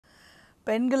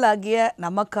பெண்களாகிய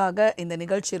நமக்காக இந்த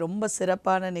நிகழ்ச்சி ரொம்ப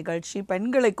சிறப்பான நிகழ்ச்சி.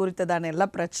 பெண்களை குறித்ததான எல்லா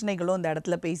பிரச்சனைகளும் இந்த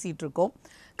இடத்துல பேசிகிட்டு இருக்கோம்.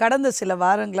 கடந்த சில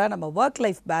வாரங்களாக நம்ம ஒர்க்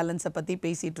லைஃப் பேலன்ஸை பற்றி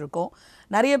பேசிகிட்டு இருக்கோம்.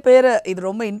 நிறைய பேர் இது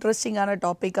ரொம்ப இன்ட்ரெஸ்டிங்கான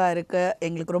டாப்பிக்காக இருக்குது,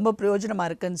 எங்களுக்கு ரொம்ப பிரயோஜனமாக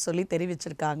இருக்குதுன்னு சொல்லி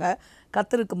தெரிவிச்சிருக்காங்க.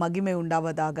 கர்த்தருக்கு மகிமை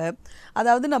உண்டாவதாக.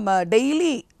 அதாவது நம்ம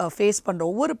டெய்லி ஃபேஸ் பண்ணுற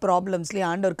ஒவ்வொரு ப்ராப்ளம்ஸ்லேயும்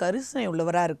ஆண்டவர் கரிசனை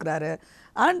உள்ளவராக இருக்கிறாரு.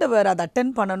 ஆண்டவர் அதை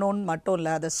அட்டென்ட் பண்ணணும்னு மட்டும்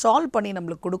இல்லை, அதை சால்வ் பண்ணி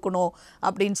நம்மளுக்கு கொடுக்கணும்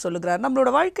அப்படின்னு சொல்லுகிறார்.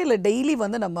 நம்மளோட வாழ்க்கையில் டெய்லி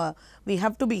நம்ம we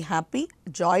have to be happy,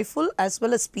 joyful as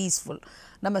well as peaceful.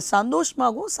 நம்ம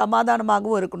சந்தோஷமாகவும்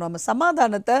சமாதானமாகவும் இருக்கணும். நம்ம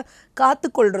சமாதானத்தை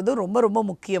காத்துக்கொள்வது ரொம்ப ரொம்ப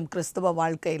முக்கியம் கிறிஸ்துவ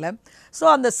வாழ்க்கையில். ஸோ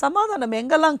அந்த சமாதானம்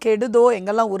எங்கெல்லாம் கெடுதோ,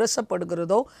 எங்கெல்லாம்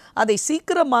உரசப்படுகிறதோ அதை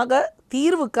சீக்கிரமாக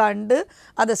தீர்வு காண்டு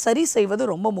அதை சரி செய்வது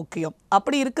ரொம்ப முக்கியம்.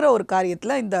 அப்படி இருக்கிற ஒரு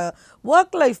காரியத்தில் இந்த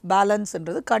ஒர்க் லைஃப்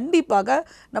பேலன்ஸ்ன்றது கண்டிப்பாக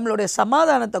நம்மளுடைய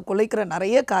சமாதானத்தை குலைக்கிற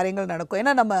நிறைய காரியங்கள் நடக்கும்.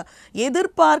 ஏன்னா நம்ம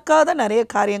எதிர்பார்க்காத நிறைய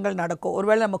காரியங்கள் நடக்கும்.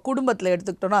 ஒருவேளை நம்ம குடும்பத்தில்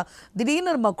எடுத்துக்கிட்டோன்னா,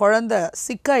 திடீர்னு நம்ம குழந்தை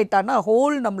சிக்காயிட்டான்னா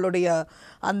ஹோல் நம்மளுடைய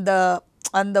அந்த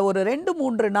அந்த ஒரு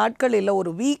 2-3 நாட்கள் இல்லை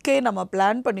ஒரு வீக்கே நம்ம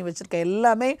பிளான் பண்ணி வச்சுருக்க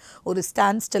எல்லாமே ஒரு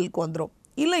ஸ்டாண்ட் ஸ்டில்க்கு வந்துடும்.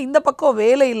 இல்லை இந்த பக்கம்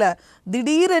வேலையில்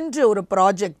திடீரென்று ஒரு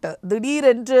ப்ராஜெக்ட்,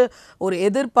 திடீரென்று ஒரு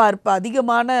எதிர்பார்ப்பு,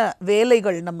 அதிகமான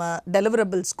வேலைகள், நம்ம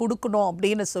டெலிவரபிள்ஸ் கொடுக்கணும்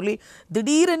அப்படின்னு சொல்லி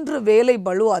திடீரென்று வேலை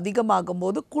பளு அதிகமாகும்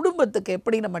போது குடும்பத்துக்கு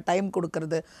எப்படி நம்ம டைம்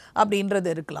கொடுக்கறது அப்படின்றது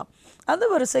இருக்கலாம். அந்த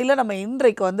வரிசையில் நம்ம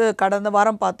இன்றைக்கு கடந்த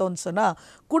வாரம் பார்த்தோன்னு சொன்னால்,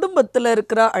 குடும்பத்தில்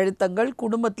இருக்கிற அழுத்தங்கள்,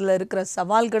 குடும்பத்தில் இருக்கிற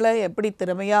சவால்களை எப்படி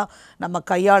திறமையாக நம்ம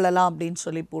கையாளலாம் அப்படின்னு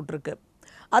சொல்லி போட்டிருக்கு.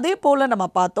 அதே போல் நம்ம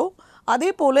பார்த்தோம். அதே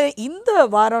போல் இந்த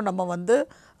வாரம் நம்ம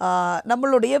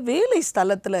நம்மளுடைய வேலை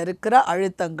ஸ்தலத்தில் இருக்கிற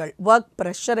அழுத்தங்கள், ஒர்க்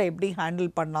ப்ரெஷரை எப்படி ஹேண்டில்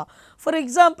பண்ணலாம். ஃபார்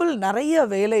எக்ஸாம்பிள், நிறைய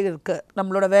வேலை இருக்குது.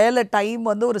 நம்மளோட வேலை டைம்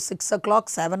ஒரு 6 o'clock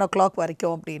 7 o'clock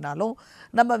வரைக்கும் அப்படின்னாலும்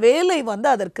நம்ம வேலை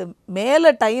அதற்கு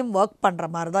மேலே டைம் ஒர்க் பண்ணுற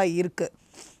மாதிரி தான் இருக்குது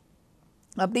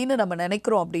அப்படின்னு நம்ம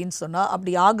நினைக்கிறோம். அப்படின்னு சொன்னால்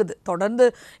அப்படி ஆகுது. தொடர்ந்து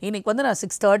இன்றைக்கி நான்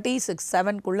 6:30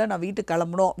 6-7க்குள்ளே நான் வீட்டுக்கு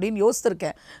கிளம்பணும் அப்படின்னு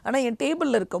யோசிச்சிருக்கேன். ஆனால் என்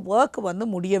டேபிளில் இருக்க ஒர்க்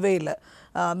முடியவே இல்லை.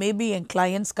 மேபி என்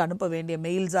கிளையண்ட்ஸ்க்கு அனுப்ப வேண்டிய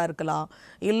மெயில்ஸாக இருக்கலாம்,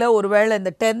 இல்லை ஒருவேளை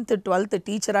இந்த 10th 12th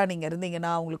டீச்சராக நீங்கள்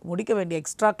இருந்தீங்கன்னா அவங்களுக்கு முடிக்க வேண்டிய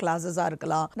எக்ஸ்ட்ரா கிளாஸஸாக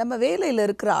இருக்கலாம். நம்ம வேலையில்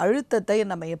இருக்கிற அழுத்தத்தை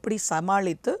நம்ம எப்படி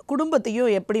சமாளித்து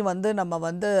குடும்பத்தையும் எப்படி நம்ம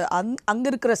அங்கே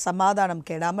இருக்கிற சமாதானம்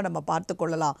கெடாமல் நம்ம பார்த்து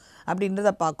கொள்ளலாம்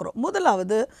அப்படின்றத பார்க்குறோம்.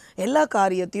 முதலாவது, எல்லா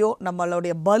காரியத்தையும் நம்மளுடைய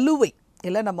பலுவை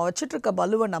இல்லை நம்ம வச்சுட்ருக்க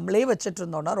பலுவை நம்மளே வச்சுட்டு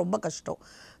இருந்தோம்னா ரொம்ப கஷ்டம்.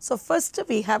 So first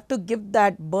we have to give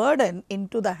that burden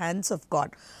into the hands of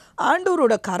God.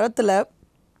 ஆண்டவரோட கரத்தில்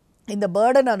இந்த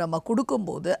பேர்டனை நம்ம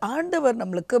கொடுக்கும்போது ஆண்டவர்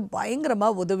நம்மளுக்கு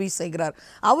பயங்கரமாக உதவி செய்கிறார்.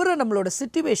 அவரை நம்மளோட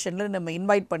சிச்சுவேஷனில் நம்ம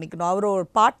இன்வைட் பண்ணிக்கணும், அவரை ஒரு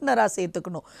பார்ட்னராக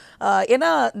சேர்த்துக்கணும்.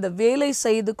 ஏன்னா இந்த வேலை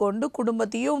செய்து கொண்டு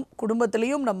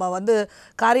குடும்பத்திலையும் நம்ம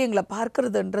காரியங்களை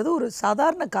பார்க்கறதுன்றது ஒரு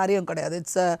சாதாரண காரியம் கிடையாது.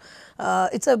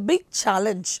 இட்ஸ் அ பிக்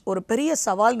சேலஞ்ச், ஒரு பெரிய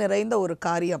சவால் நிறைந்த ஒரு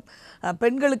காரியம்.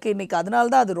 பெண்களுக்கு இன்றைக்கி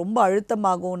அதனால்தான் அது ரொம்ப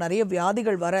அழுத்தமாகும், நிறைய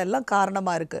வியாதிகள் வர எல்லாம்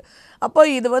காரணமாக இருக்குது. அப்போ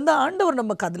இது ஆண்டவர்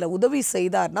நமக்கு அதில் உதவி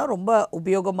செய்தார்னா ரொம்ப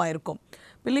உபயோகமாக இருக்கும்.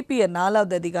 பிலிப்பியர்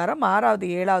 4வது அதிகாரம் 6வது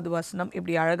 7வது வசனம்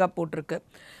இப்படி அழகாக போட்டிருக்கு.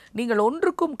 நீங்கள்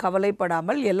ஒன்றுக்கும்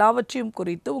கவலைப்படாமல் எல்லாவற்றையும்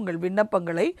குறித்து உங்கள்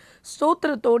விண்ணப்பங்களை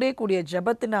ஸ்தோத்திரத்தோடே கூடிய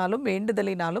ஜெபத்தினாலும்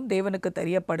வேண்டுதலினாலும் தேவனுக்கு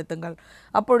தெரியப்படுத்துங்கள்.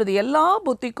 அப்பொழுது எல்லா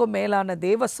புத்திக்கும் மேலான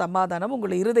தேவ சமாதானம்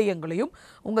உங்கள் இருதயங்களையும்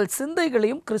உங்கள்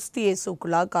சிந்தைகளையும் கிறிஸ்து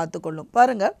இயேசுக்குள்ளாக காத்துக்கொள்ளும்.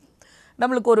 பாருங்கள்,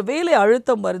 நம்மளுக்கு ஒரு வேலை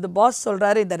அழுத்தம் வருது. பாஸ்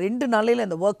சொல்கிறாரு இந்த 2 நாளையில்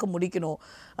இந்த ஒர்க்கு முடிக்கணும்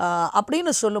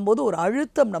அப்படின்னு சொல்லும்போது ஒரு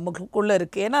அழுத்தம் நமக்குள்ளே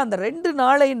இருக்குது. ஏன்னா அந்த 2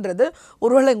 நாளைன்றது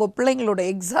ஒருவேளை எங்கள் பிள்ளைங்களோட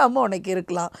எக்ஸாமும் உனக்கு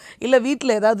இருக்கலாம், இல்லை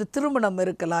வீட்டில் ஏதாவது திருமணம்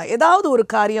இருக்கலாம், ஏதாவது ஒரு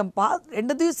காரியம்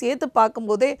 2த்தையும் சேர்த்து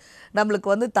பார்க்கும்போதே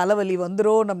நம்மளுக்கு தலைவலி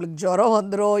வந்துடும், நம்மளுக்கு ஜுரம்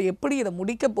வந்துடும், எப்படி இதை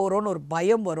முடிக்க போகிறோன்னு ஒரு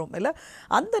பயம் வரும். இல்லை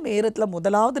அந்த நேரத்தில்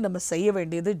முதலாவது நம்ம செய்ய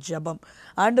வேண்டியது ஜெபம்.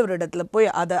 ஆண்டவரிடத்துல போய்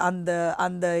அந்த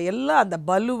அந்த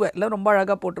பலுவை எல்லாம் ரொம்ப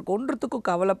அழகாக போட்டிருக்கு. ஒன்றுத்துக்கும்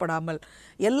கவலைப்படாமல்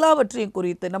எல்லாவற்றையும்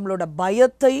குறித்து நம்மளோட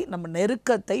பயத்தை, நம்ம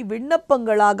நெருக்கத்தை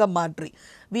விண்ணப்பங்களாக மாற்றி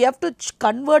we have to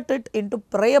convert it into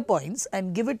prayer points and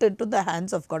give it into the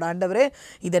hands of God. ஆண்டவரே,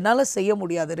 இதனால் செய்ய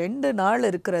முடியாது, 2 நாள்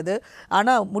இருக்கிறது,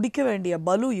 ஆனால் முடிக்க வேண்டிய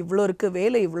பலு இவ்வளோ இருக்குது,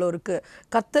 வேலை இவ்வளோ இருக்குது,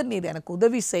 கர்த்தர் நீர் எனக்கு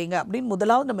உதவி செய்யுங்க அப்படின்னு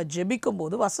முதலாவது நம்ம ஜெபிக்கும்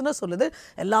போது வசனம் சொல்லுது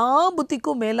எல்லா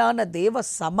புத்திக்கும் மேலான தேவ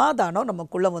சமாதானம்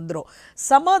நமக்குள்ளே வந்துடும்.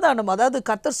 சமாதானம், அதாவது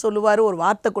கர்த்தர் சொல்லுவார், ஒரு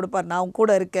வார்த்தை கொடுப்பார், நான்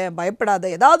கூட இருக்கேன் பயப்படாத,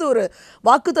 ஏதாவது ஒரு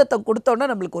வாக்குத்தத்தம் கொடுத்தோன்னா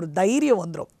நம்மளுக்கு ஒரு தைரியம்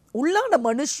வந்துடும். உள்ளான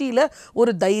மனுஷியில்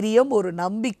ஒரு தைரியம், ஒரு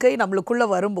நம்பிக்கை நம்மளுக்குள்ளே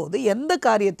வரும்போது எந்த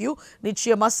காரியத்தையும்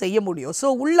நிச்சயமாக செய்ய முடியும். ஸோ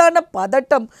உள்ளான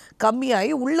பதட்டம்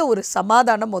கம்மியாகி உள்ள ஒரு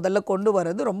சமாதானம் முதல்ல கொண்டு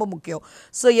வர்றது ரொம்ப முக்கியம்.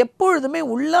 ஸோ எப்பொழுதுமே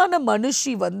உள்ளான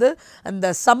மனுஷி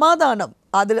அந்த சமாதானம்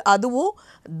அதுவும்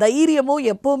தைரியமும்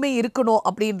எப்போவுமே இருக்கணும்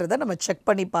அப்படின்றத நம்ம செக்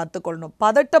பண்ணி பார்த்துக்கொள்ளணும்.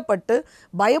 பதட்டப்பட்டு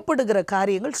பயப்படுகிற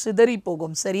காரியங்கள் சிதறி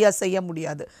போகும், சரியாக செய்ய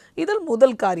முடியாது. இதில்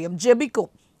முதல் காரியம்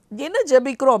ஜெபிக்கும். என்ன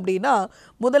ஜெபிக்கிறோம் அப்படின்னா,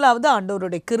 முதலாவது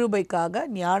ஆண்டவருடைய கிருபைக்காக,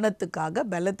 ஞானத்துக்காக,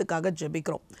 பலத்துக்காக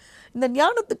ஜெபிக்கிறோம். இந்த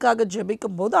ஞானத்துக்காக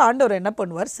ஜெபிக்கும் போது ஆண்டவர் என்ன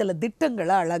பண்ணுவார், சில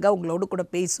திட்டங்களை அழகாக உங்களோடு கூட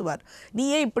பேசுவார். நீ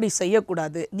ஏன் இப்படி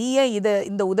செய்யக்கூடாது, நீ ஏன்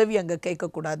இந்த உதவி அங்கே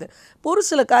கேட்கக்கூடாது, ஒரு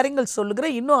சில காரியங்கள் சொல்லுகிற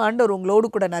இன்னும் ஆண்டவர் உங்களோடு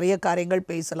கூட நிறைய காரியங்கள்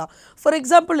பேசலாம். ஃபார்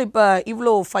எக்ஸாம்பிள், இப்போ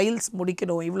இவ்வளோ ஃபைல்ஸ்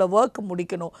முடிக்கணும், இவ்வளோ ஒர்க்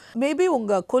முடிக்கணும், மேபி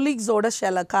உங்கள் கொலீக்ஸோட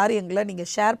சில காரியங்களை நீங்கள்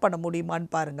ஷேர் பண்ண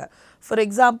முடியுமான்னு பாருங்கள். ஃபார்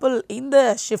எக்ஸாம்பிள், இந்த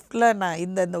ஷிஃப்டில் நான்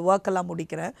இந்த ஒர்க்கெல்லாம்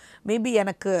முடிக்கிறேன், மேபி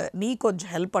எனக்கு நீ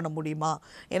கொஞ்சம் ஹெல்ப் பண்ண முடியுமா,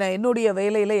 ஏன்னா என்னுடைய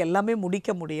வேலையில் எல்லாமே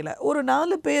முடிக்க முடியல. ஒரு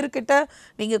 4 பேர்கிட்ட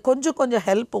நீங்கள் கொஞ்சம்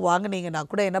ஹெல்ப் வாங்கினீங்கன்னா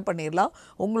கூட என்ன பண்ணிடலாம்,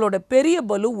 உங்களோட பெரிய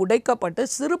பலு உடைக்கப்பட்டு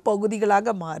சிறு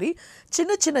பகுதிகளாக மாறி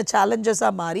சின்ன சின்ன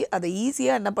சேலஞ்சஸாக மாறி அதை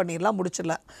ஈஸியாக என்ன பண்ணிடலாம்,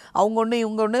 முடிச்சிடலாம். அவங்க ஒன்று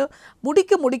இவங்க ஒன்று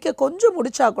முடிக்க கொஞ்சம்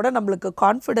முடித்தா கூட நம்மளுக்கு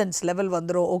கான்ஃபிடென்ஸ் லெவல்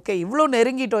வந்துடும். ஓகே, இவ்வளோ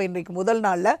நெருங்கிட்டோம், இன்றைக்கு முதல்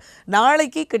நாளில்,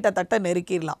 நாளைக்கு கிட்டத்தட்ட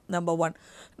நெருக்கிடலாம். நம்பர் 1.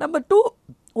 நம்பர் 2,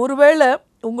 ஒருவேளை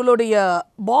உங்களுடைய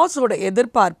பாஸோட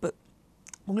எதிர்பார்ப்பு,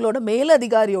 உங்களோட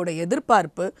மேலதிகாரியோட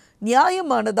எதிர்பார்ப்பு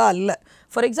நியாயமானதா அல்ல.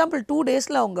 ஃபார் எக்ஸாம்பிள், 2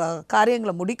 டேஸில் அவங்க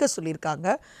காரியங்களை முடிக்க சொல்லியிருக்காங்க.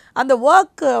 அந்த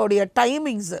ஒர்க்கோடைய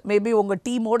டைமிங்ஸ் மேபி உங்கள்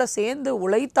டீமோடு சேர்ந்து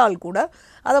உழைத்தால் கூட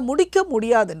அதை முடிக்க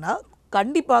முடியாதுன்னா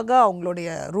கண்டிப்பாக அவங்களுடைய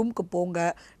ரூமுக்கு போங்க,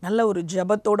 நல்ல ஒரு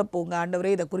ஜெபத்தோடு போங்க.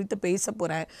 ஆண்டவரே, இதை குறித்து பேச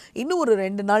போகிறேன், இன்னும் ஒரு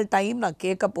 2 நாள் டைம் நான்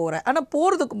கேட்க போகிறேன். ஆனால்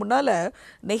போகிறதுக்கு முன்னால்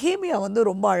நெகேமியா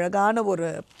ரொம்ப அழகான ஒரு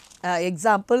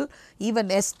எக்ஸாம்பிள்.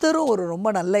 ஈவன் எஸ்தரும் ஒரு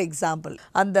ரொம்ப நல்ல எக்ஸாம்பிள்.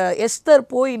 அந்த எஸ்தர்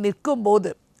போய்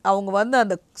நிற்கும்போது, அவங்க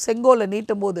அந்த செங்கோலை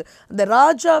நீட்டும் போது அந்த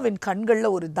ராஜாவின்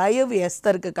கண்களில் ஒரு தயவு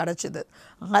எஸ்தருக்கு கிடச்சிது.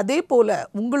 அதே போல்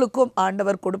உங்களுக்கும்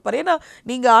ஆண்டவர் கொடுப்பார். ஏன்னா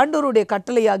நீங்கள் ஆண்டவருடைய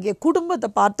கட்டளையாகிய குடும்பத்தை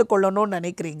பார்த்து கொள்ளணும்னு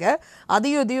நினைக்கிறீங்க,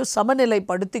 அதையும் இதையும்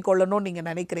சமநிலைப்படுத்தி கொள்ளணும்னு நீங்கள்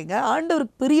நினைக்கிறீங்க,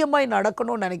 ஆண்டவருக்கு பிரியமாய்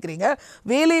நடக்கணும்னு நினைக்கிறீங்க,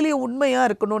 வேலையிலேயும் உண்மையாக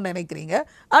இருக்கணும்னு நினைக்கிறீங்க.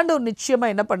 ஆண்டவர்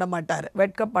நிச்சயமாக என்ன பண்ண மாட்டார்,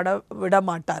 வெட்கப்பட விட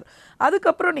மாட்டார்.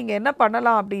 அதுக்கப்புறம் நீங்கள் என்ன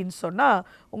பண்ணலாம் அப்படின்னு சொன்னால்,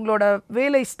 உங்களோட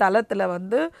வேலை ஸ்தலத்தில்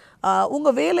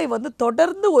உங்கள் வேலை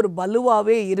தொடர்ந்து ஒரு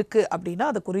பலுவாகவே இருக்குது அப்படின்னா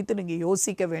அதை குறித்து நீங்கள்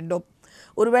யோசிக்க வேண்டும்.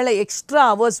 ஒருவேளை எக்ஸ்ட்ரா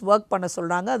ஹவர்ஸ் ஒர்க் பண்ண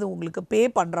சொல்கிறாங்க, அது உங்களுக்கு பே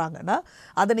பண்ணுறாங்கன்னா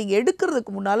அதை நீங்கள்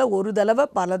எடுக்கிறதுக்கு முன்னால் ஒரு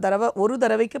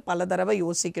தடவைக்கு பல தடவை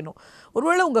யோசிக்கணும்.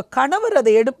 ஒருவேளை உங்கள் கணவர்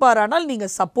அதை எடுப்பாரானால்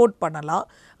நீங்கள் சப்போர்ட் பண்ணலாம்.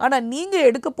 ஆனால் நீங்கள்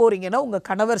எடுக்க போகிறீங்கன்னா உங்கள்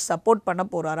கணவர் சப்போர்ட் பண்ண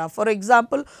போகிறாரா? ஃபார்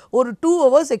எக்ஸாம்பிள், ஒரு 2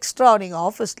 ஹவர்ஸ் எக்ஸ்ட்ரா நீங்கள்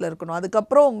ஆஃபீஸில் இருக்கணும்,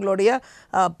 அதுக்கப்புறம் உங்களுடைய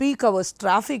பீக் ஹவர்ஸ்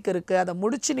டிராஃபிக் இருக்குது, அதை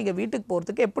முடித்து நீங்கள் வீட்டுக்கு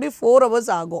போகிறதுக்கு எப்படியும் 4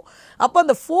 ஹவர்ஸ் ஆகும். அப்போ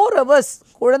அந்த 4 ஹவர்ஸ்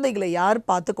குழந்தைகளை யார்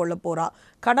பார்த்து கொள்ள போகிறா?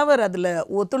 கணவர் அதில்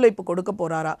ஒத்துழைப்பு கொடுக்க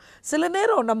போகிறாரா? சில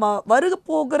நேரம் நம்ம வருக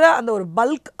போகிற அந்த ஒரு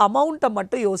பல்க் அமௌண்ட்டை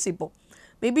மட்டும் யோசிப்போம்.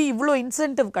 மேபி இவ்வளோ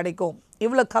இன்சென்டிவ் கிடைக்கும்,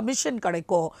 இவ்வளோ கமிஷன்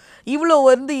கிடைக்கும், இவ்வளோ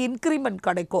இன்க்ரிமெண்ட்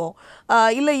கிடைக்கும்,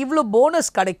 இல்லை இவ்வளோ போனஸ்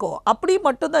கிடைக்கும், அப்படி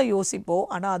மட்டும்தான் யோசிப்போம்.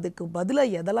 ஆனால் அதுக்கு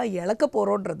பதிலாக எதெல்லாம் இழக்க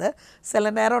போகிறோன்றத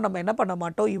சில நேரம் நம்ம என்ன பண்ண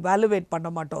மாட்டோம், இவாலுவேட் பண்ண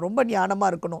மாட்டோம். ரொம்ப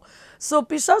ஞானமாக இருக்கணும். ஸோ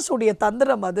பிசாசுடைய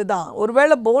தந்திரம் அதுதான்.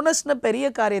 ஒருவேளை போனஸ்னு பெரிய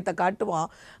காரியத்தை காட்டுவான்,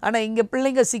 ஆனால் இங்கே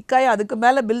பிள்ளைங்க சிக்காய் அதுக்கு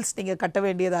மேலே பில்ஸ் நீங்கள் கட்ட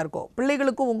வேண்டியதாக இருக்கும்.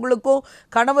 பிள்ளைகளுக்கும் உங்களுக்கும்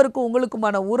கணவருக்கும்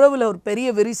உங்களுக்குமான உறவில் ஒரு பெரிய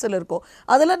விரிசல் இருக்கும்,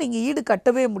 அதெல்லாம் நீங்கள் ஈடு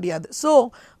கட்டவே முடியாது. So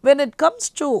when it comes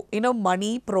to money,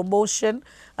 promotion,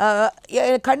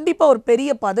 கண்டிப்பாக ஒரு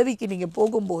பெரிய பதவிக்கு நீங்கள்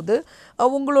போகும்போது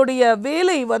உங்களுடைய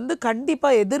வேலை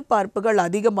கண்டிப்பாக எதிர்பார்ப்புகள்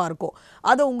அதிகமாக இருக்கும்.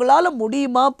 அதை உங்களால்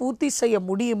முடியுமா, பூர்த்தி செய்ய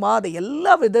முடியுமா, அதை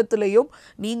எல்லா விதத்துலேயும்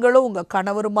நீங்களும் உங்கள்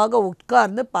கணவருமாக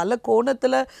உட்கார்ந்து பல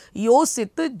கோணத்தில்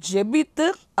யோசித்து ஜெபித்து,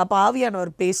 அப்போ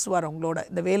ஆவியானவர் பேசுவார் உங்களோட.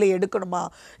 இந்த வேலையை எடுக்கணுமா,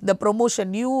 இந்த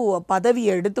ப்ரொமோஷன் நியூ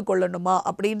பதவியை எடுத்துக்கொள்ளணுமா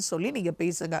அப்படின்னு சொல்லி நீங்கள்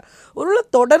பேசுங்க. ஒருவேளை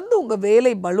தொடர்ந்து உங்கள்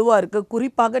வேலை பலுவாக இருக்குது,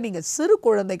 குறிப்பாக நீங்கள் சிறு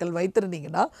குழந்தைகள்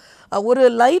வைத்திருந்தீங்கன்னா ஒரு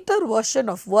லைட்டர் வெர்ஷன்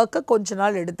ஆஃப் ஒர்க்கை கொஞ்ச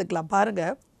நாள் எடுத்துக்கலாம்.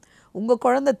 பாருங்கள், உங்கள்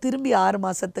குழந்தை திரும்பி 6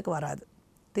 மாதத்துக்கு வராது,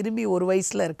 திரும்பி 1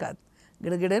 வயசில் இருக்காது,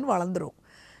 கிடுகிடுன்னு வளர்ந்துடும்.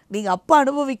 நீங்கள் அப்போ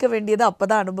அனுபவிக்க வேண்டியதை அப்போ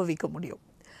தான் அனுபவிக்க முடியும்.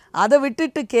 அதை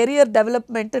விட்டுட்டு கெரியர்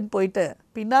டெவலப்மெண்ட்டுன்னு போயிட்டு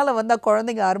பின்னால் வந்தால்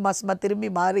குழந்தைங்க 6 மாதமாக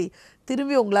திரும்பி மாறி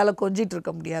திரும்பி உங்களால் கொஞ்சிட்டு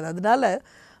இருக்க முடியாது. அதனால்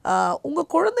உங்கள்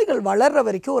குழந்தைகள் வளர்கிற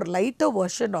வரைக்கும் ஒரு லைட்டர்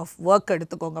வெர்ஷன் ஆஃப் ஒர்க்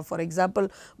எடுத்துக்கோங்க. For example,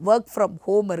 work from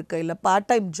home இருக்குது, இல்லை பார்ட்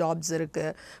டைம் ஜாப்ஸ்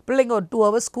இருக்குது. பிள்ளைங்க ஒரு 2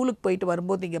 ஹவர்ஸ் ஸ்கூலுக்கு போயிட்டு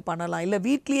வரும்போது நீங்கள் பண்ணலாம், இல்லை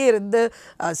வீட்லேயே இருந்து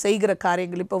செய்கிற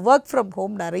காரியங்கள். இப்போ ஒர்க் ஃப்ரம்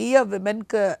ஹோம் நிறைய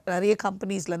விமென்க்கு நிறைய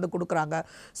கம்பெனிஸ்லேருந்து கொடுக்குறாங்க.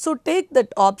 So take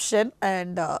that option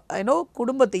and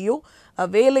குடும்பத்தையும்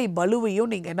வேலை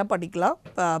பலுவையும் நீங்கள் என்ன பண்ணிக்கலாம்,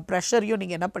 ப்ரெஷரையும்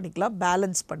நீங்கள் என்ன பண்ணிக்கலாம்,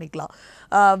 பேலன்ஸ் பண்ணிக்கலாம்.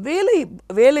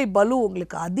 வேலை பலு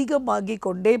உங்களுக்கு அதிகமாகி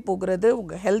கொண்டே போகிறது,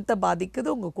 உங்கள் ஹெல்த்தை பாதிக்குது,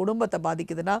 உங்கள் குடும்பத்தை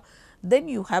பாதிக்குதுன்னா then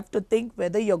you have to think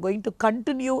whether you're going to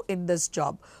continue in this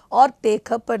job or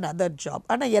take up another job.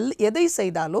 ஆனால் எதை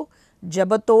செய்தாலும்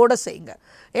ஜெபத்தோடு செய்யுங்க.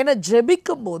 ஏன்னா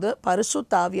ஜெபிக்கும் போது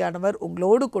பரிசுத்த ஆவியானவர்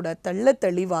உங்களோடு கூட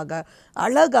தெளிவாக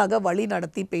அழகாக வழி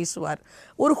நடத்தி பேசுவார்.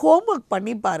 ஒரு ஹோம்ஒர்க்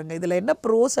பண்ணி பாருங்கள், இதில் என்ன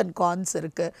ப்ரோஸ் அண்ட் கான்ஸ்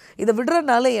இருக்குது, இதை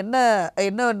விடுறதுனால என்ன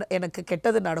என்ன எனக்கு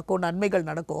கெட்டது நடக்கும், நன்மைகள்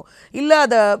நடக்கும், இல்லை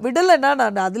அதை விடலைன்னா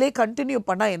நான் அதிலே கண்டினியூ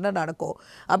பண்ணால் என்ன நடக்கும்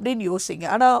அப்படின்னு யோசிங்க.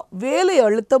 ஆனால் வேலை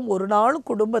அழுத்தம் ஒரு நாளும்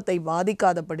குடும்பத்தை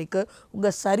பாதிக்காதபடிக்கு,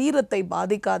 உங்கள் சரீரத்தை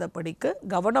பாதிக்காதபடிக்கு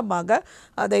கவனமாக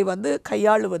அதை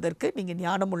கையாளுவதற்கு நீங்கள்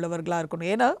ஞானம் உள்ளவர்களாக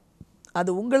இருக்கணும். ஏன்னா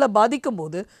அது உங்களை பாதிக்கும்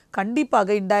போது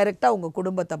கண்டிப்பாக இன்டைரக்டாக உங்கள்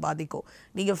குடும்பத்தை பாதிக்கும்.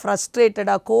 நீங்கள்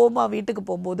ஃப்ரஸ்ட்ரேட்டடாக கோவமாக வீட்டுக்கு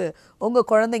போகும்போது உங்கள்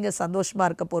குழந்தைங்க சந்தோஷமாக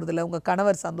இருக்க போகிறதில்ல, உங்கள்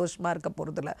கணவர் சந்தோஷமாக இருக்க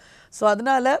போகிறதில்ல. ஸோ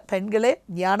அதனால் பெண்களே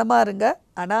ஞானமாக இருங்க,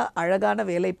 ஆனால் அழகான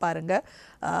வேலை பாருங்கள்.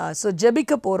 ஸோ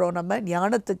ஜெபிக்க போகிறோம், நம்ம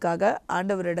ஞானத்துக்காக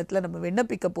ஆண்டவரிடத்தில் நம்ம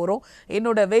விண்ணப்பிக்க போகிறோம்.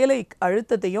 என்னோடய வேலை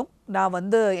அழுத்தத்தையும்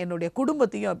நான் என்னுடைய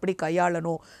குடும்பத்தையும் எப்படி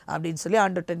கையாளணும் அப்படின்னு சொல்லி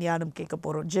ஆண்டவர்கிட்ட ஞானம் கேட்க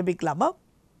போகிறோம். ஜெபிக்கலாமா?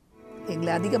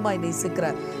 எங்களை அதிகமாக நேசிக்கிற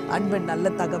அன்பின் நல்ல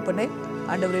தகப்பனே,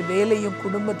 ஆண்டவரே, வேலையும்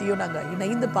குடும்பத்தையும் நாங்கள்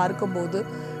இணைந்து பார்க்கும்போது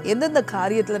எந்தெந்த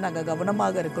காரியத்தில் நாங்கள்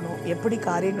கவனமாக இருக்கணும், எப்படி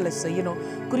காரியங்களை செய்யணும்,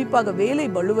 குறிப்பாக வேலை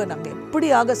பளுவை நாங்கள்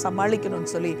எப்படியாக சமாளிக்கணும்னு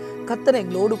சொல்லி கர்த்தர்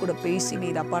எங்களோடு கூட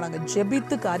பேசினீர். அப்பா, நாங்கள்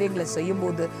ஜெபித்து காரியங்களை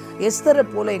செய்யும்போது எஸ்தரை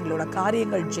போல எங்களோட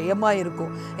காரியங்கள் ஜெயமாக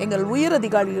இருக்கும். எங்கள் உயர்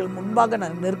அதிகாரிகள் முன்பாக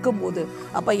நாங்கள் நிற்கும்போது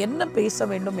அப்பா என்ன பேச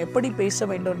வேண்டும், எப்படி பேச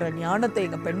வேண்டும்ன்ற ஞானத்தை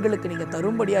எங்கள் பெண்களுக்கு நீங்கள்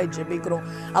தரும்படியாக ஜெபிக்கிறோம்.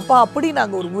 அப்பா, அப்படி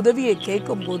நாங்கள் ஒரு உதவியை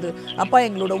கேட்கும்போது அப்பா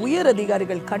எங்களோட உயர்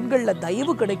அதிகாரிகள் கண்களில்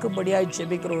தயவு கிடைக்கும்படியாக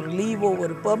ஜெபிக்கிறோம். ஒரு லீவோ,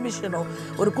 ஒரு பெர்மிஷனோ,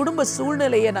 ஒரு குடும்ப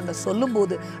சூழ்நிலையை நாங்கள்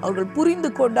சொல்லும்போது அவர்கள் புரிந்து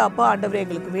கொண்டு அப்பா ஆண்டவரே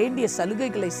எங்களுக்கு வேண்டிய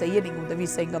சலுகைகளை செய்ய நீங்கள் உதவி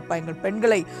செய்யுங்கப்பா. எங்கள்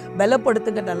பெண்களை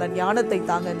பலப்படுத்துங்க, நல்ல ஞானத்தை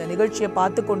தாங்க. இந்த நிகழ்ச்சியை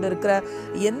பார்த்து கொண்டு இருக்கிற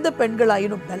எந்த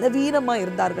பெண்களாயினும் பலவீனமாக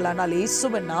இருந்தார்கள், ஆனால்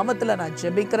இயேசுவின் நாமத்தில் நான்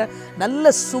ஜெபிக்கிறேன்,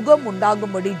 நல்ல சுகம்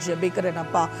உண்டாகும்படி ஜெபிக்கிறேன்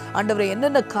அப்பா. ஆண்டவரே,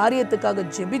 என்னென்ன காரியத்துக்காக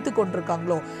ஜெபித்து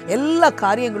கொண்டிருக்காங்களோ எல்லா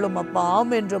காரியங்களும் அப்பா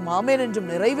ஆமென் என்றும்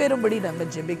நிறைவேறும்படி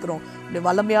நாங்கள் ஜெபிக்கிறோம்.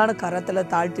 வல்லமையான கரத்தில்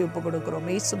தாழ்த்தி ஒப்பு கொடுக்கிறோம்.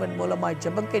 இயேசுவின் மூலமாக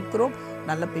ஜெபம் கேட்கிறோம்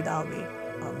நல்ல பிதாவே,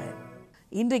 ஆமென்.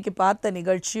 இன்றைக்கு பார்த்த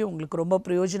நிகழ்ச்சி உங்களுக்கு ரொம்ப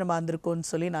பிரயோஜனமாக இருந்திருக்கும்னு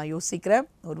சொல்லி நான் யோசிக்கிறேன்.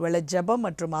 ஒருவேளை ஜெபம்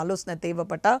மற்றும் ஆலோசனை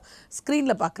தேவைப்பட்டால்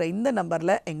ஸ்க்ரீனில் பார்க்குற இந்த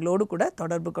நம்பரில் எங்களோடு கூட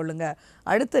தொடர்பு கொள்ளுங்கள்.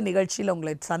 அடுத்த நிகழ்ச்சியில்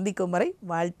உங்களை சந்திக்கும் வரை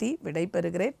வாழ்த்தி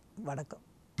விடைபெறுகிறேன். வணக்கம்.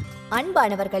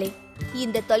 அன்பானவர்களே,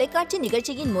 இந்த தொலைக்காட்சி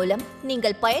நிகழ்ச்சியின் மூலம்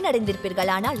நீங்கள்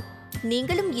பயனடைந்திருப்பீர்களானால்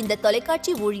நீங்களும் இந்த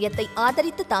தொலைக்காட்சி ஊழியத்தை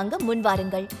ஆதரித்து தாங்க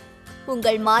முன்வாருங்கள்.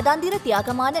 உங்கள் மாதாந்திர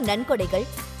தியாகமான நன்கொடைகள்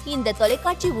இந்த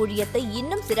தொலைக்காட்சி ஊழியத்தை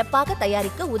இன்னும் சிறப்பாக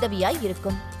தயாரிக்க உதவியாய்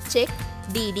இருக்கும். செக்,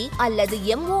 டிடி அல்லது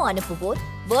எம்ஓ அனுப்புவோர்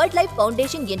வேர்ல்ட் லைஃப்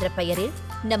ஃபவுண்டேஷன் என்ற பெயரில்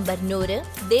நம்பர் 100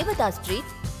 தேவதா ஸ்ட்ரீட்,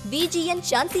 விஜிஎன்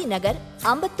சாந்தி நகர்,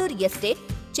 அம்பத்தூர் எஸ்டேட்,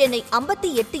 சென்னை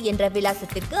 58 என்ற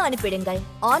விலாசத்திற்கு அனுப்பிடுங்கள்.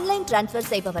 ஆன்லைன் டிரான்ஸ்ஃபர்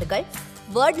செய்பவர்கள்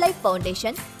world life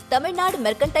foundation, Tamil Nadu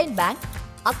mercantile bank,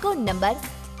 account number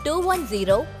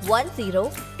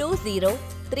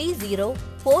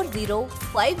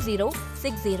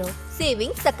 21010203040505060,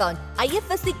 savings account,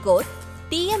 IFSC code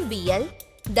TMBL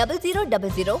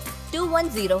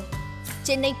 0000210.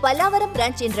 Chennai Pallavaram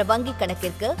branch என்ற வங்கி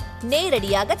கணக்கிற்கு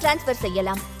நேரடியாக டிரான்ஸ்ஃபர்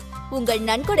செய்யலாம். உங்கள்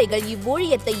நன்கொடைகள்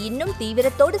இவ்வூழியத்தை இன்னும்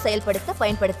தீவிரத்தோடு செயல்படுத்த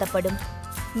பயன்படுத்தப்படும்.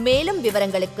 மேலும்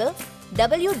விவரங்களுக்கு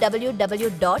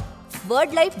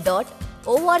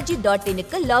www.wordlife.org.in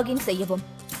க்கு லாகின் செய்யவும்.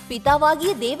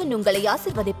 பிதாவாகிய தேவன் உங்களை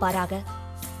ஆசீர்வதிப்பாராக.